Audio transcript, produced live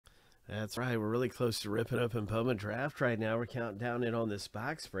That's right. We're really close to ripping open Bowman Draft right now. We're counting down in on this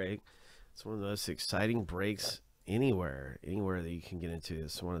box break. It's one of the most exciting breaks anywhere that you can get into.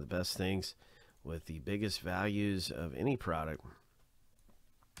 It's one of the best things with the biggest values of any product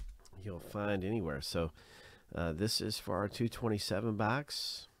you'll find anywhere. So this is for our 227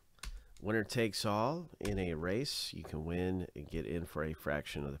 box. Winner takes all in a race. You can win and get in for a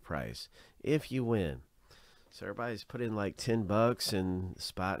fraction of the price if you win. So everybody's put in like 10 bucks and the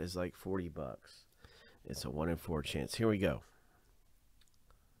spot is like 40 bucks. It's a 1 in 4 chance. Here we go.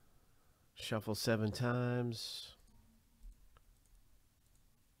 Shuffle 7 times.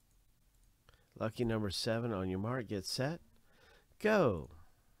 Lucky number 7 on your mark. Get set. Go.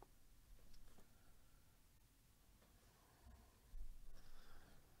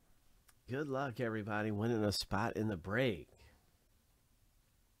 Good luck, everybody, winning a spot in the break.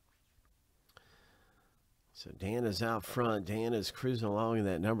 So Dan is out front. Dan is cruising along in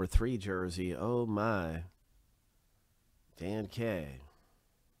that number 3 jersey. Oh, my. Dan K.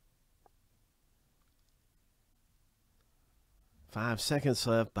 5 seconds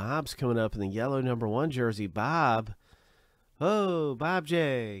left. Bob's coming up in the yellow number 1 jersey. Bob. Oh, Bob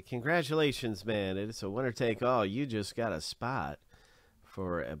J. Congratulations, man. It's a winner take all. You just got a spot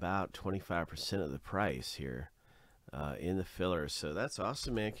for about 25% of the price here in the filler. So that's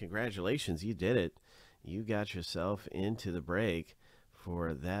awesome, man. Congratulations. You did it. You got yourself into the break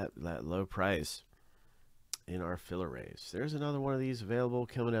for that low price in our filler race. There's another one of these available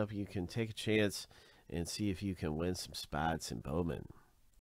coming up. You can take a chance and see if you can win some spots in Bowman.